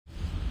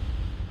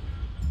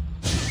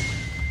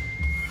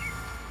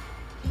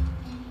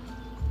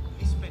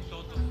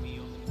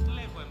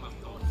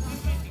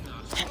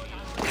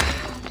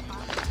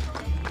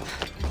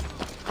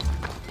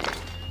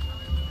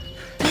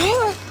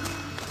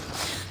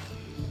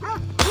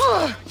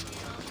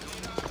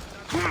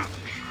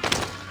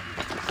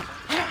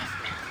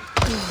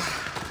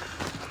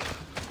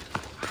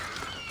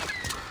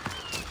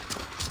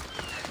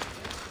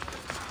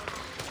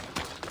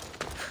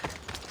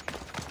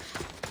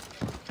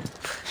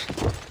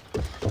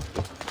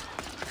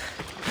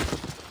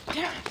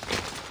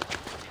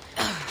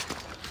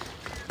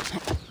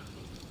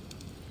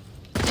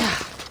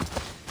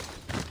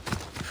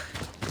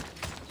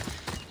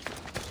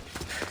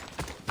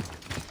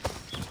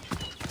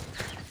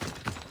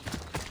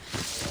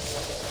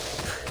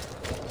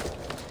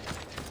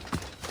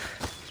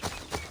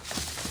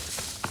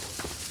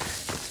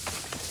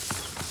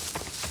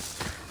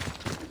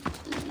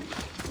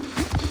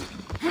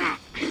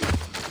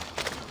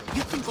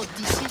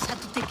Odysseus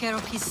had to take care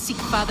of his sick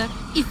father,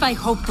 if I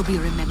hope to be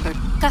remembered.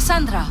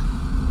 Cassandra,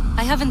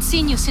 I haven't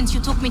seen you since you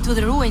took me to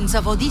the ruins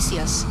of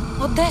Odysseus.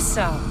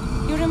 Odessa,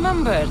 you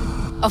remembered?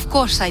 Of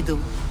course I do.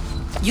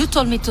 You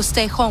told me to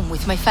stay home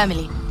with my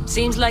family.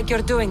 Seems like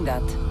you're doing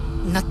that.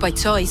 Not by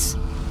choice.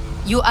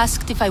 You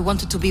asked if I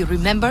wanted to be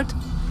remembered,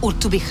 or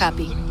to be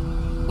happy.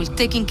 Well,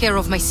 taking care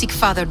of my sick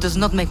father does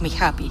not make me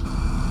happy.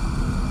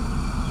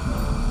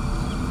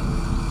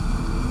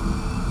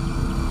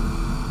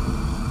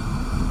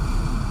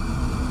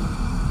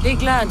 Be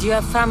glad you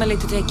have family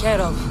to take care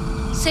of.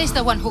 Says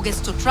the one who gets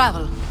to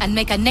travel and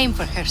make a name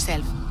for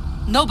herself.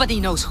 Nobody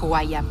knows who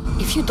I am.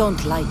 If you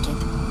don't like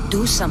it,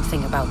 do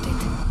something about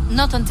it.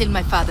 Not until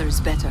my father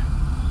is better.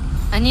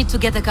 I need to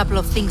get a couple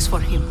of things for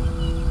him.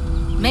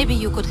 Maybe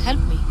you could help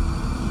me.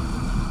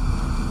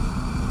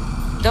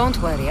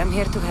 Don't worry, I'm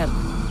here to help.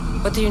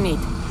 What do you need?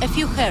 A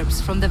few herbs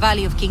from the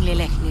valley of King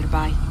Lelech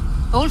nearby.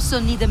 Also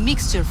need a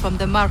mixture from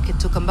the market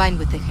to combine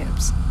with the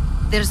herbs.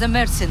 There's a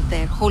merchant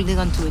there holding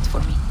on to it for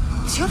me.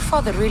 Is your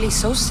father really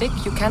so sick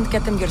you can't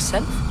get him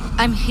yourself?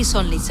 I'm his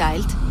only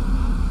child.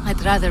 I'd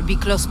rather be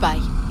close by,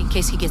 in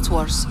case he gets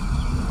worse.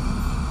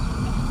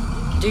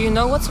 Do you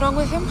know what's wrong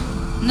with him?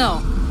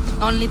 No,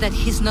 only that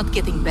he's not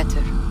getting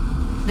better.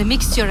 The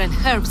mixture and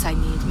herbs I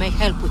need may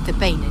help with the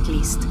pain at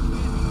least.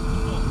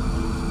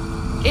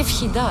 If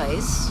he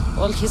dies,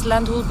 all his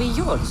land will be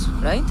yours,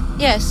 right?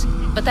 Yes,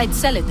 but I'd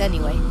sell it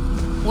anyway.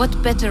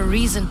 What better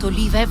reason to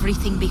leave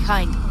everything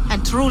behind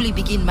and truly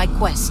begin my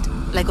quest,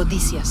 like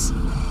Odysseus?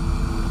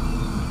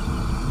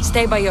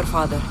 Stay by your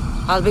father.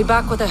 I'll be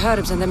back with the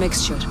herbs and the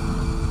mixture.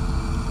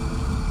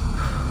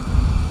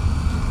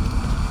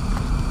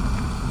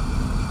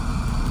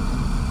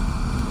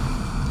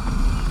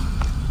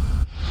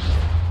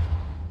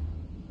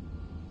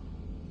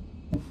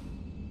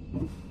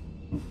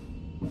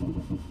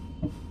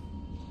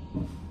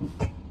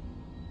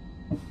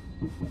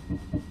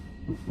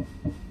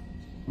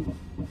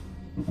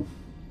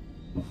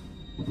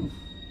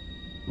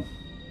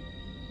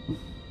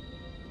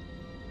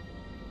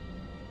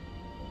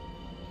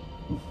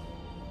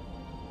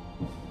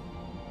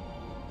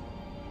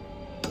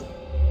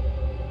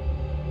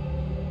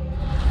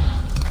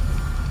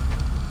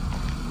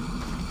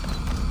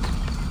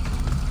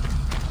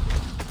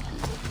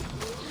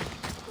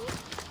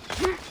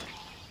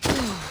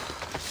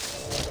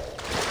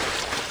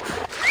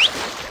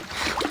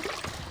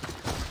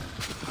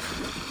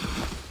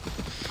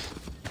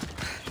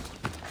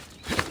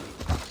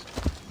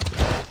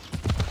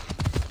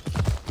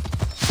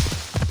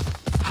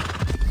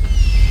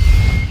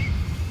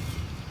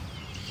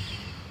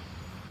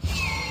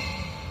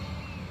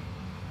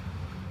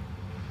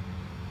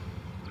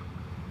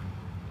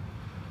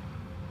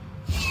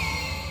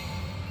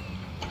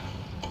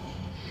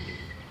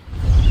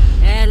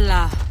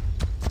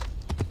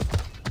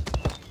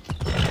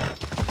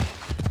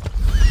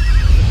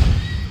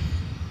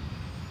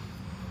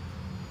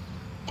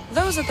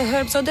 Those are the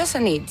herbs Odessa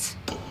needs.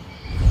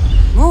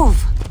 Move!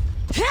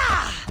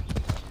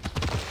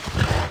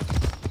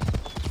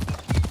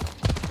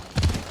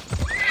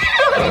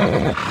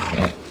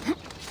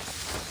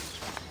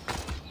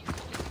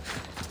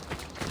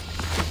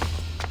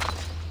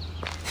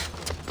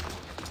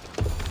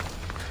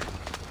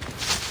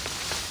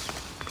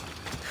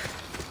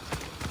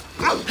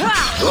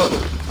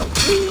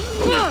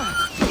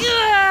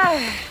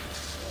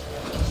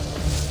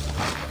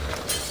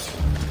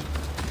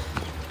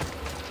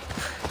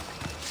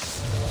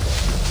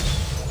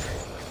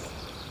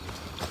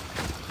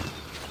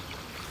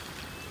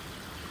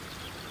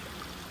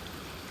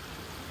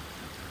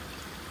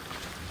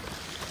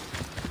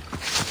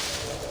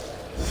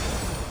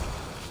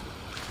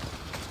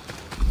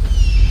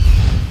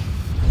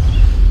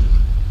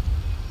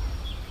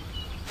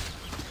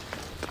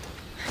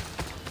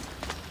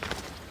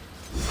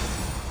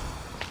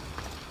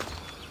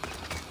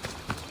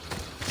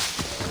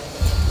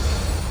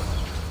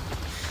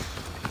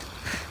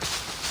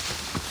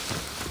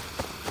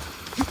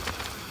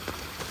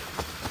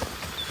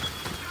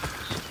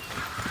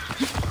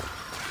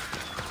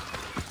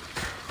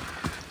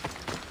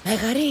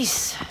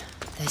 Megaris,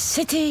 the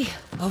city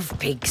of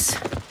pigs.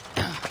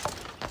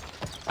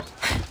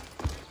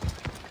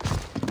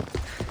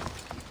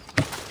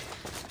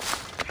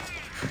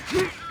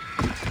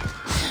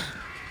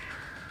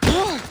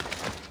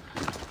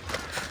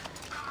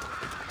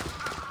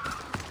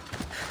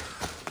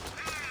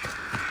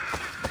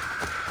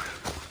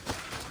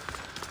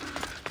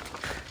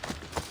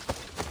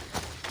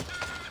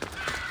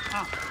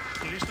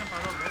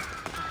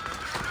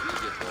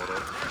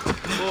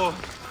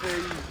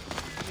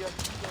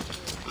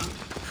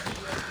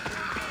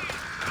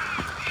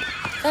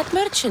 That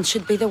merchant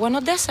should be the one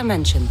Odessa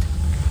mentioned.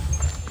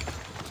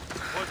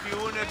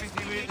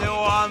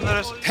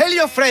 Tell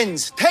your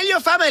friends, tell your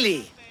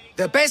family.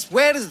 The best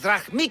wares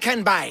drachmi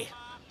can buy.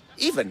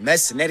 Even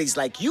mercenaries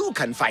like you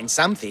can find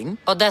something.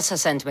 Odessa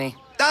sent me.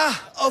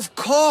 Ah, of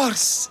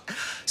course.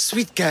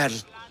 Sweet girl.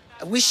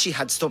 I wish she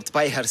had stopped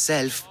by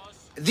herself.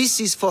 This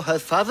is for her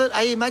father,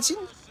 I imagine?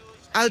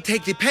 I'll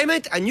take the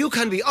payment and you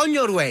can be on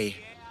your way.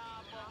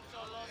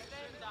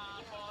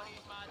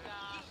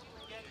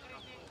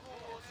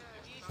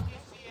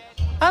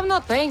 I'm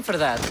not paying for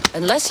that.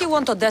 Unless you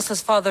want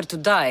Odessa's father to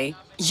die,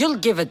 you'll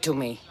give it to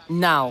me.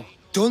 Now.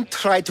 Don't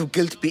try to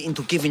guilt me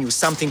into giving you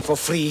something for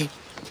free.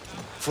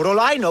 For all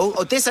I know,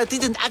 Odessa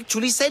didn't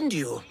actually send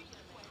you.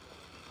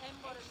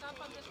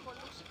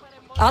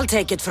 I'll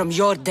take it from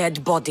your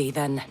dead body,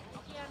 then.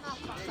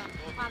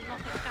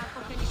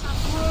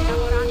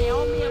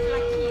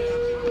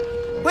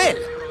 Well,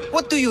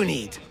 what do you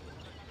need?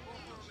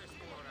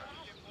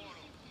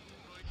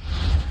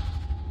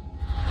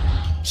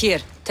 Here,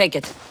 take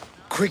it.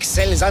 Quick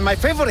sales are my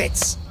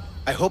favorites.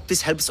 I hope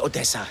this helps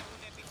Odessa.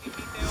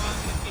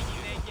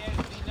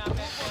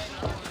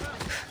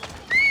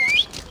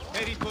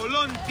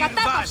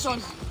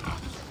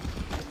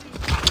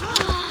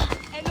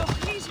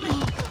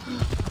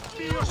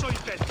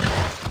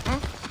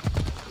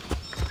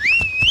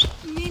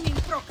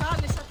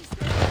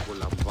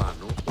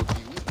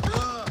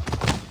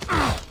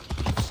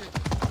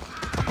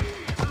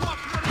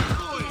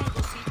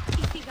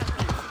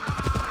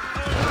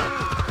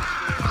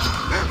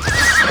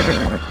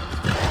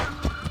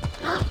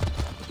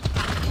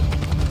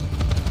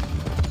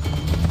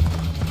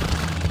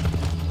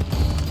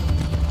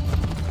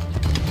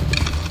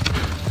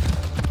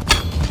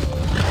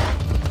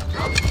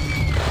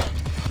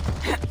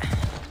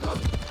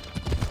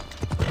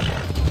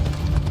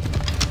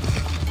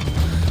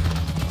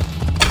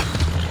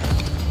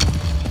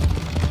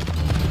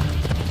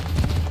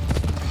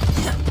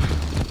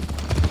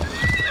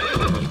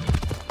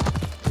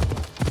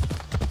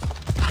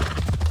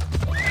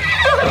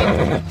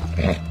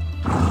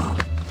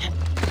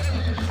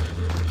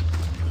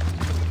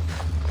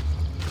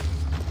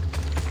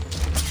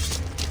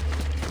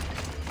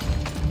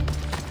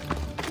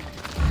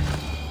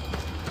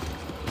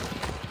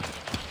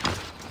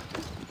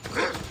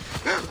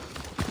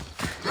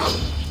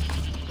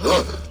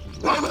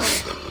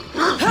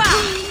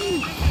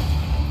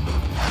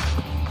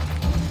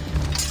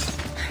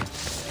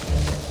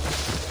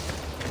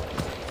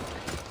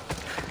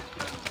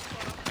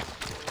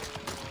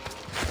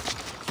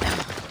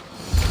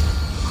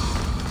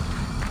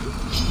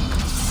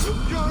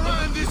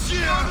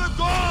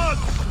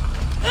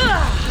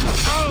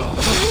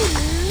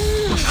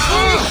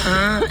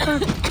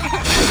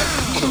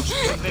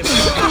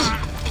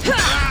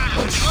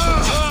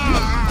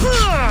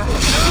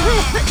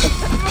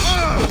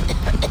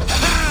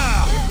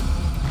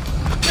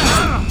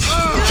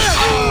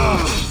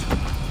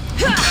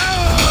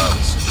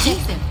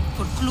 Take them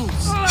for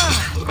clues.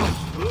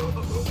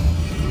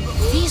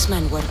 These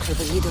men work for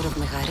the leader of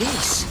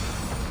Megaris.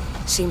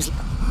 Seems...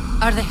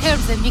 Are the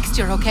herbs and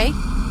mixture okay?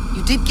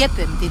 You did get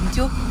them, didn't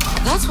you?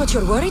 That's what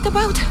you're worried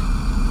about?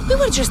 We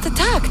were just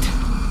attacked.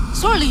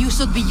 Surely you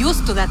should be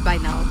used to that by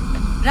now.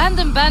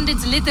 Random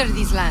bandits litter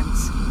these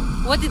lands.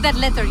 What did that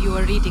letter you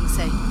were reading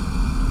say?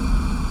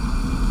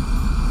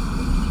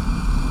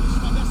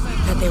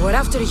 That they were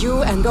after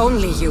you and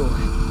only you.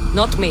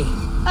 Not me.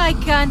 I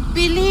can't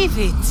believe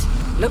it.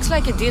 Looks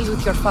like it deals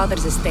with your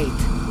father's estate.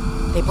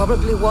 They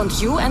probably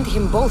want you and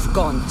him both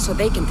gone, so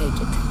they can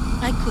take it.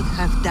 I could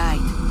have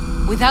died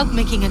without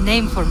making a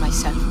name for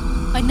myself.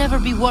 I'd never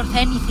be worth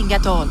anything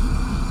at all.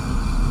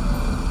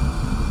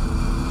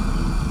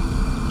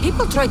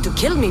 People tried to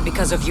kill me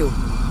because of you,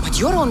 but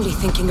you're only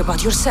thinking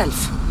about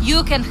yourself.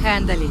 You can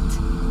handle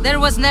it. There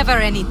was never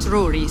any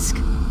true risk.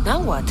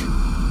 Now what?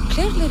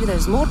 Clearly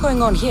there's more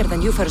going on here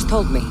than you first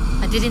told me.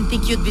 I didn't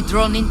think you'd be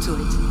drawn into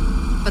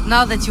it. But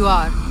now that you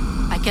are,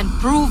 I can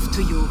prove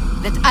to you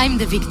that I'm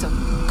the victim.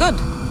 Good.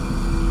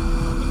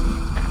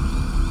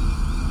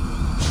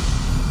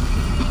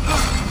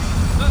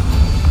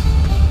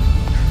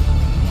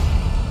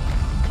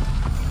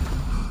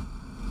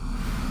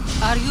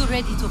 Are you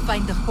ready to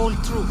find the whole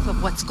truth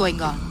of what's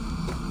going on?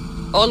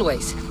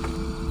 Always.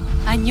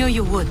 I knew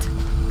you would.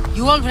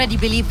 You already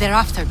believe they're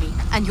after me,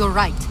 and you're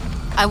right.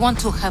 I want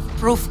to have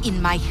proof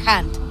in my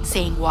hand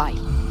saying why.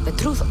 The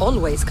truth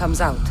always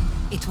comes out.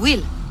 It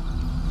will.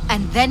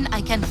 And then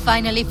I can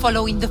finally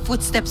follow in the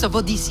footsteps of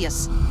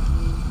Odysseus.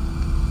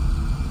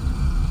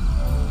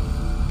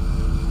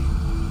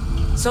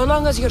 So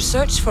long as your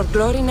search for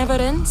glory never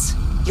ends,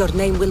 your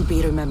name will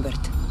be remembered.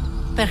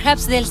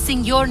 Perhaps they'll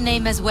sing your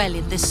name as well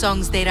in the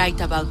songs they write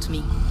about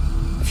me.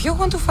 If you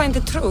want to find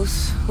the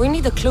truth, we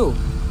need a clue.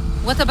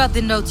 What about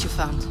the note you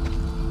found?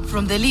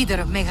 From the leader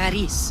of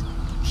Megaris.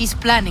 He's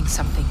planning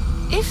something.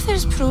 If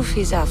there's proof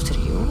he's after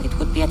you, it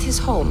would be at his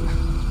home.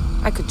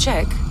 I could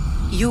check.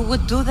 You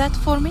would do that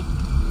for me?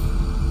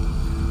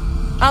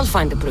 I'll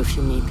find the proof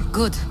you need.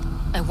 Good.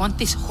 I want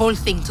this whole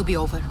thing to be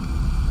over.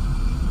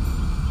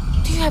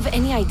 Do you have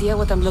any idea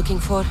what I'm looking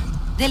for?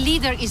 The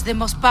leader is the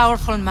most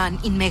powerful man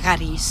in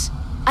Megaris.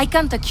 I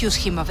can't accuse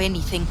him of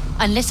anything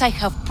unless I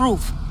have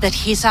proof that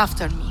he's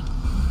after me.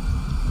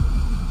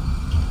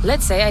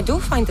 Let's say I do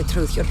find the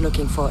truth you're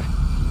looking for.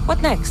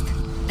 What next?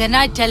 Then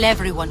I'd tell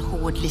everyone who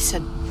would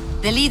listen.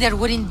 The leader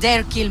wouldn't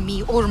dare kill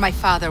me or my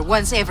father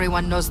once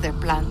everyone knows their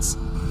plans.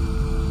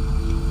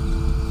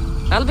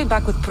 I'll be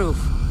back with proof.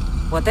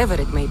 Whatever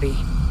it may be.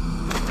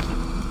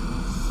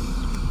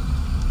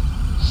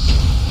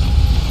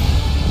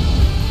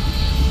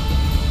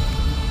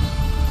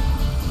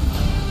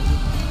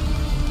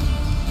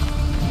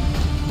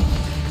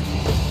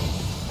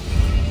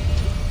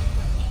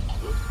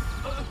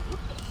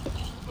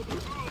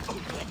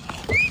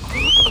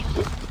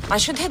 I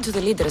should head to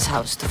the leader's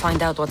house to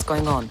find out what's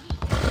going on.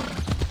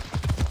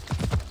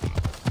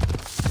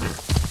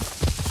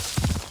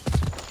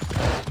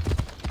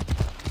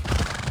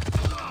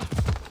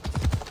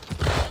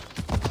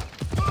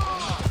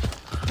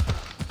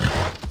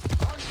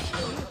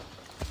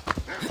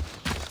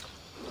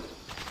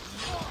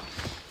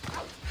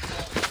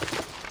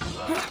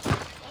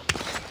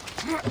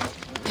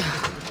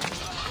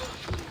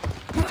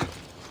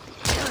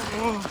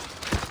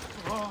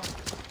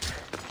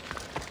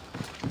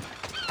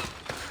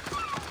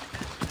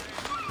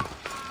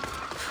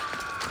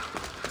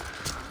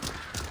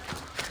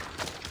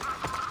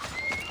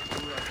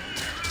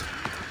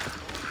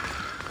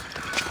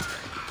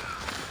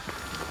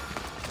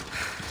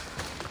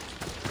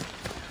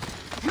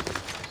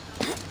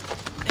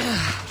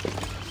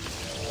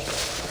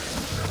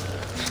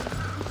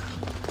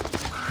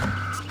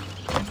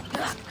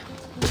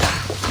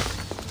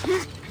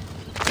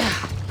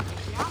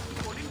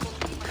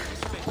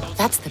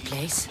 That's the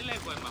place.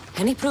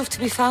 Any proof to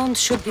be found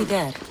should be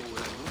there.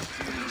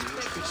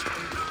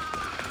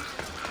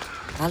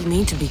 I'll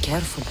need to be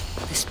careful.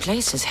 This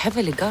place is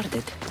heavily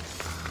guarded.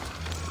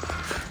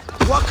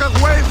 Walk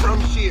away from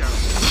here!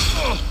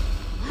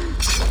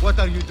 What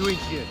are you doing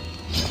here?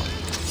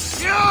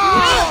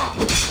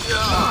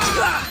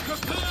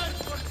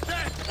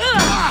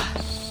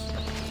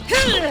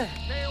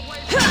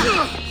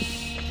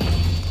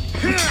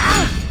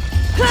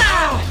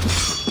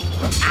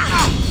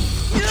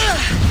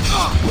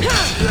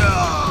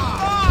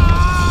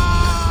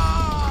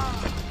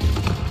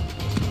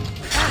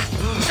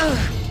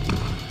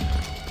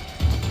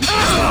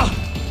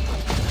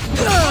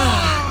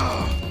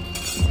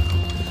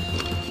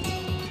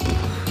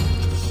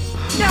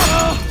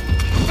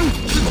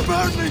 It's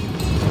burning!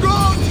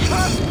 God,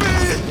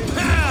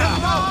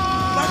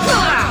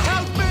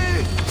 help me!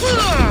 Help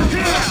me!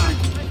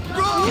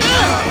 God,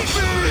 help me!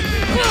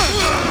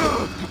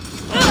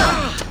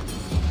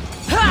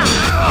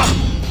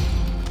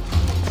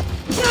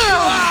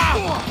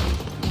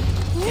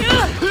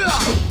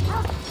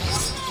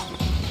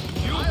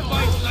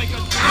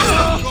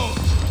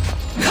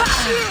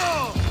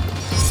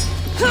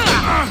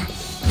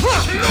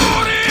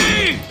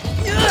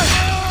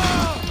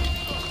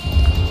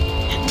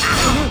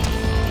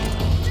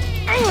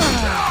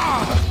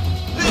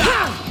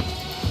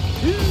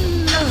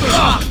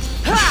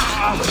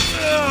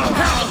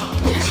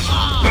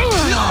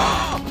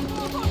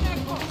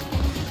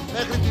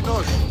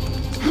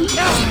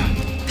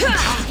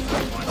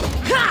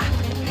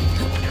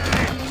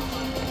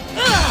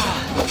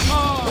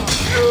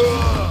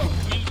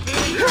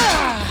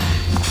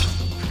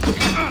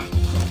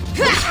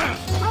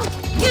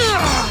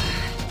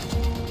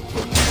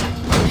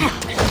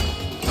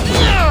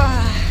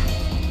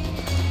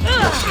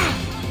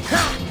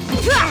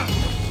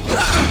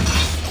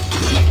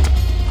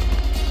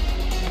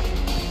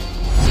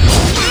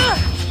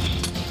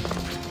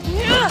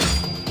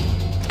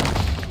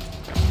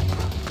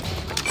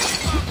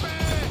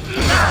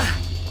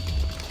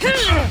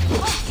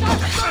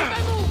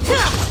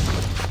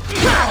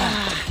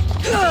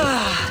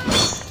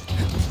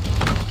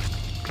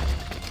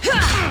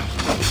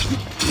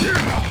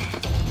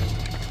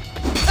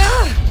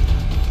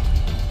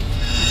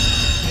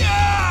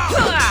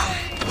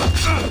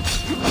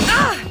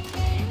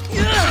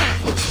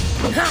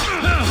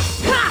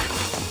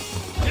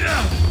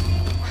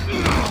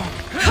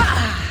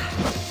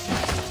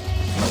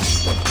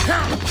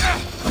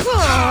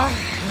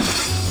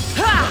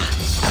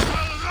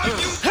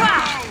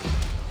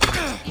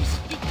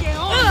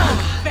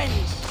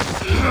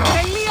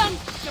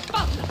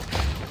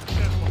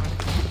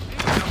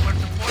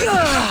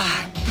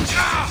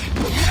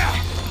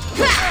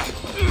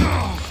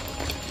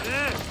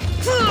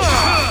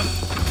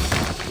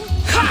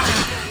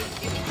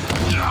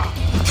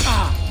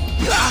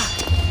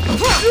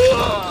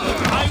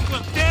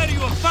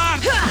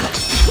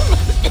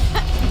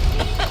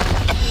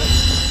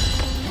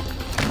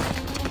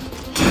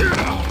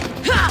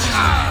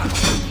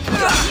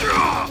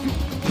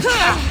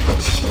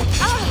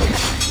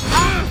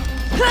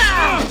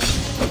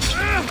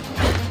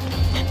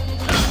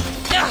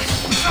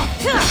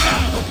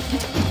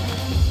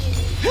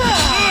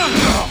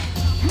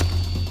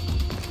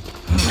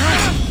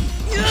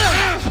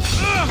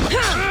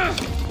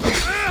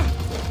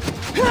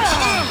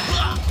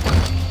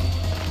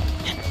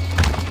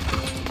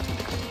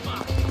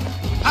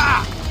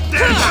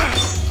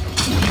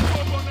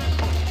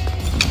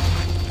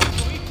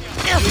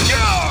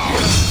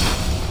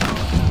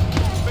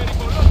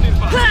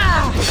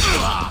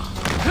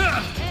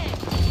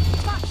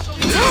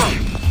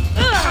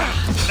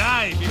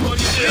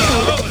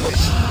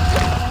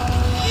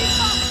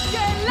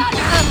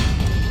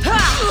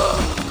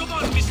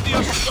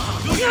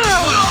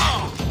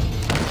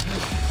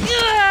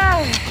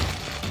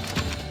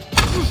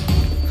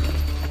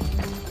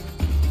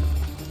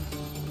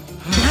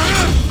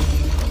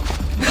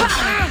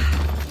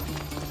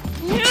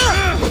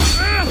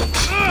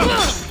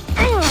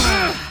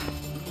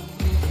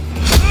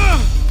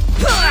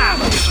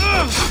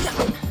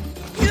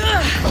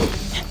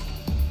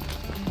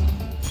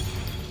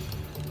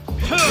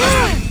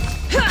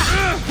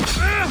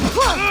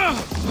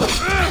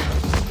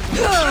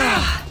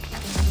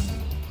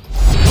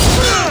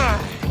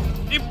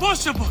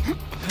 impossible!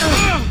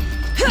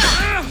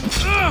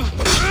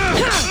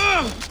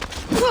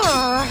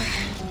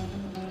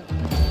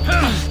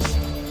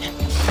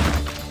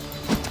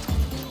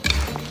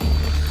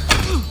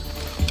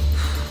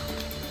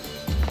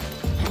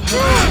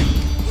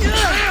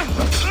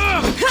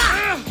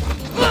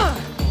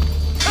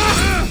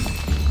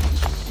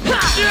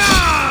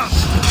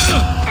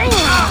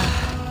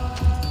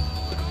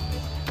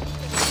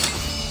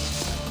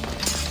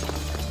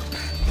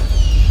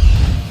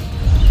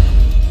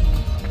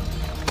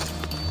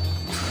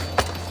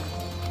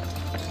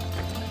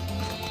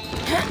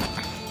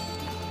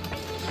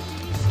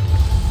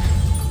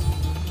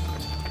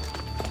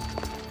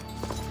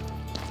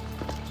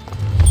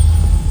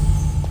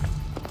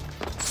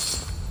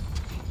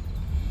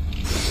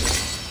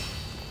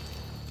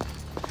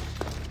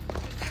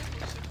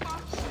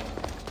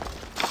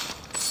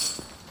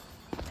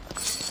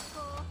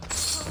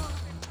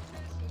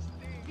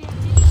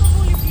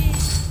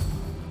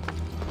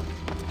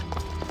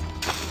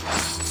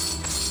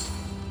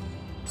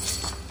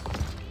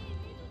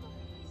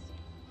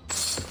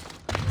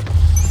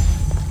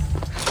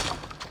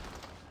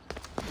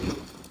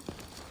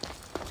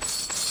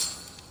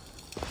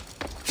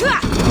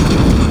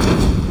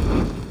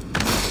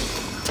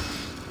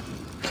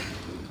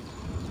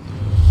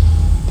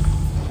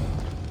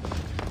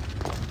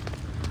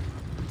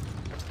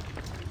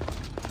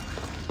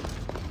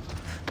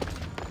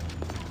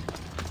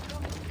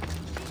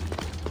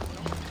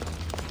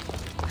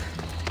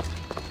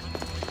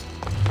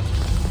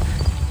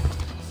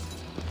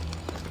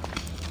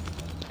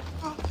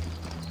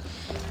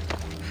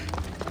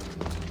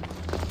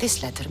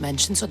 This letter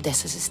mentions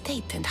Odessa's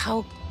estate and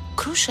how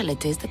crucial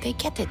it is that they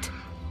get it.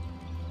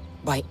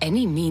 By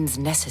any means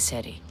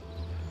necessary.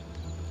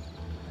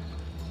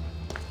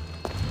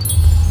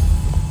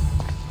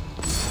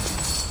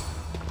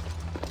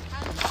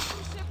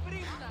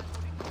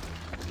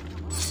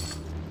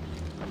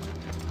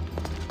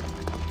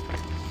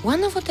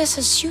 One of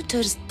Odessa's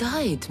suitors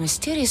died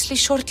mysteriously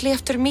shortly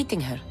after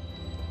meeting her.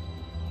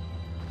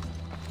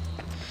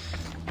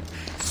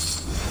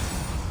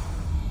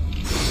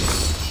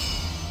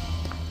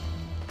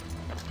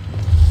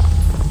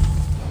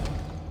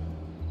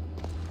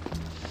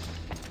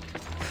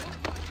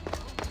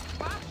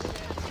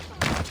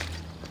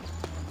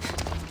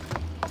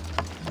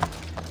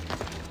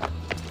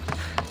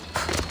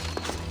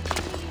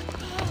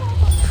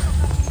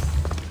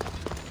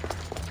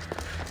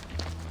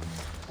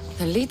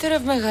 The leader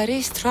of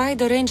Megaris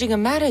tried arranging a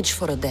marriage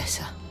for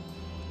Odessa.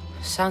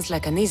 Sounds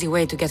like an easy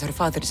way to get her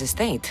father's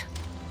estate.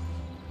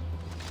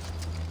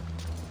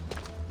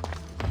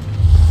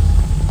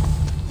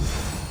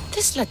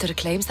 This letter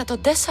claims that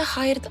Odessa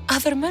hired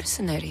other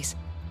mercenaries.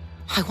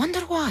 I wonder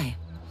why.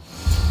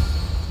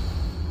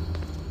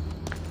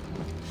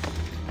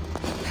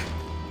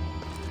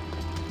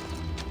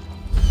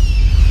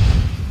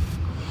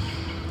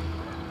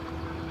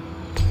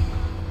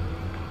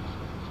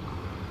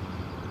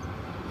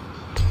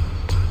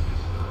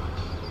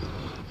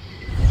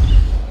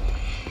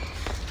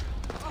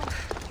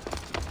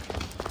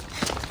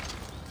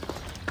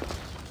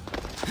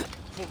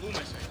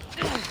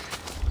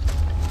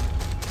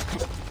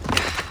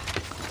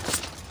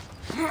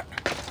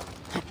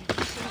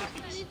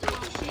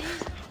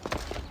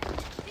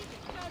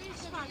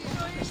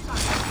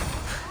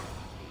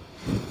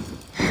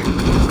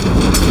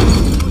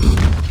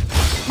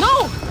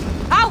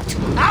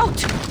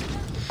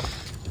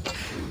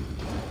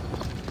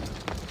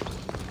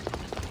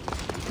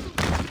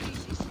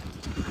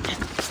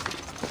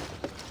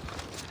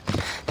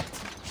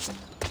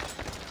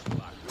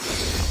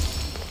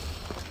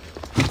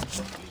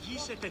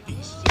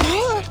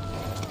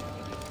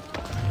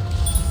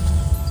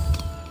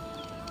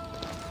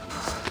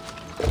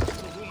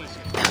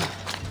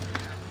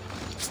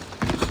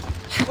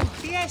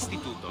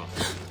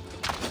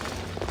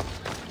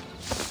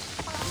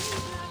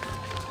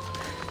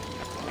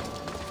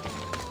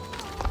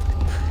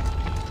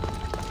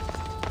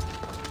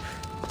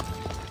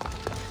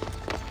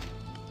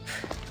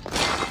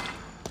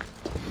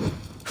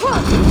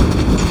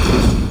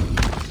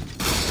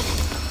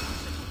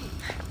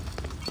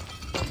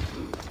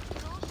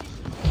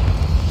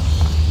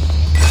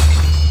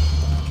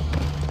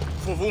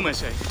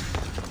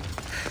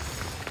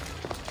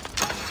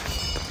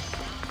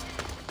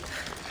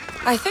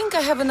 I think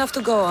I have enough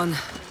to go on.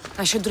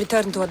 I should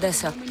return to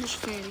Odessa.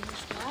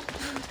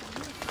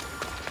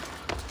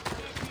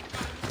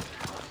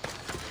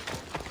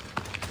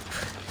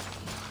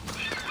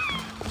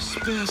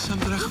 Spare some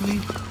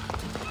drachmi.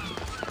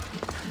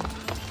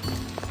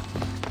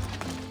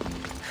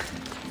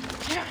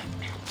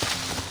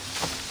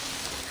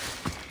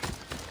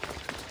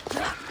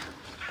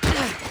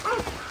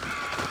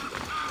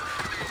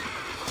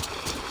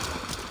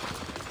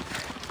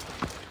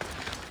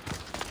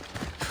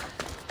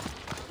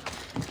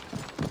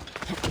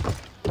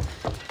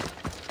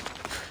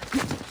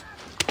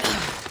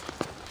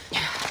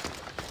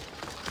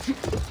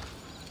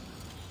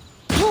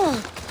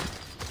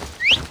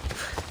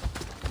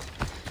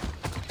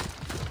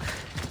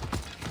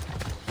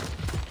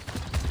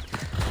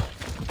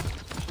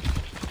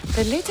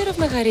 The leader of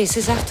Megaris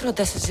is after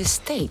Odessa's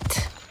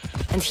estate.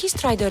 And he's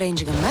tried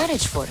arranging a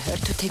marriage for her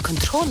to take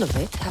control of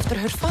it after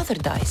her father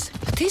dies.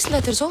 But these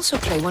letters also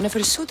claim one of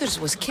her suitors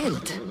was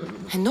killed.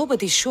 And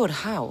nobody's sure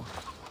how.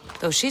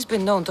 Though she's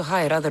been known to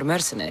hire other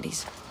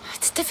mercenaries.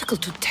 It's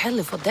difficult to tell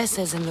if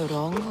Odessa is in the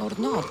wrong or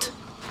not.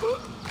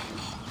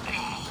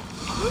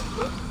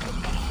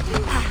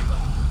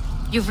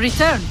 You've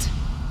returned.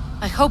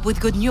 I hope with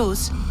good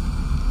news.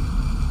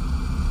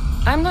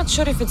 I'm not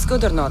sure if it's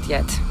good or not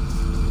yet.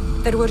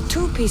 There were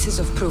 2 pieces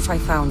of proof I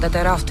found that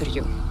are after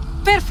you.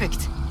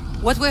 Perfect.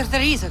 What were the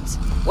reasons?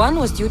 One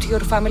was due to your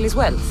family's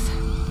wealth.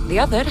 The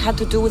other had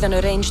to do with an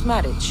arranged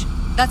marriage.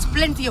 That's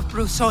plenty of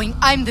proof showing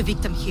I'm the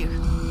victim here.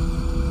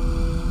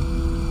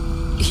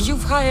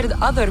 You've hired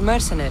other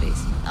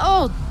mercenaries.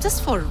 Oh,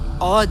 just for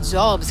odd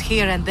jobs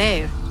here and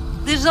there.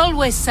 There's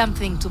always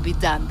something to be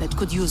done that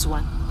could use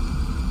one.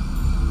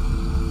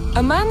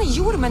 A man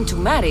you were meant to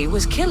marry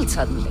was killed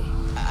suddenly.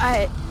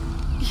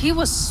 He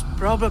was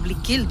probably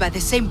killed by the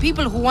same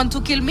people who want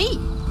to kill me.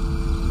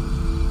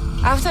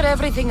 After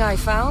everything I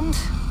found,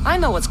 I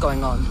know what's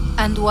going on.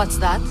 And what's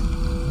that?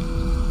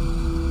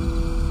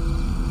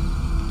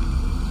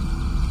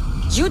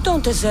 You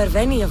don't deserve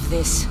any of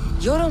this.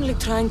 You're only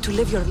trying to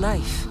live your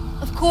life.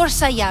 Of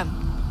course I am.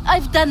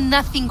 I've done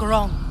nothing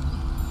wrong.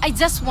 I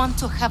just want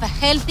to have a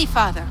healthy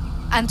father,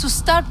 and to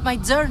start my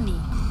journey.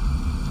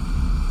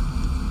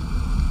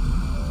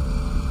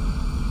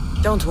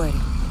 Don't worry.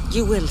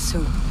 You will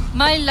soon.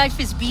 My life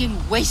is being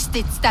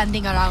wasted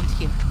standing around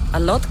here. A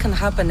lot can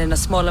happen in a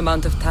small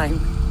amount of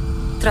time.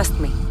 Trust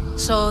me.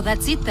 So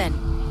that's it then.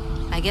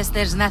 I guess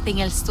there's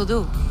nothing else to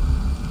do.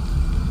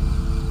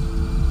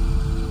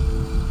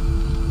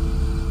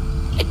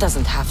 It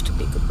doesn't have to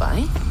be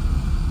goodbye.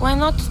 Why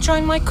not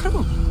join my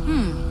crew?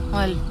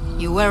 Well,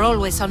 you were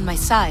always on my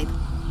side.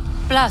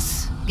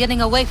 Plus, getting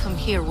away from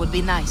here would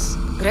be nice.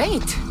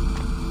 Great.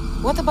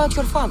 What about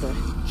your father?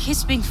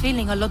 He's been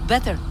feeling a lot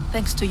better,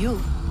 thanks to you.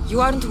 You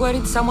aren't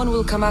worried someone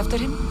will come after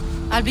him?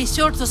 I'll be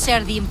sure to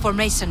share the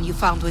information you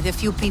found with a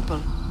few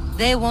people.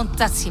 They won't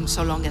touch him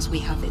so long as we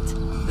have it.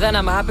 Then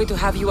I'm happy to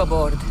have you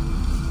aboard.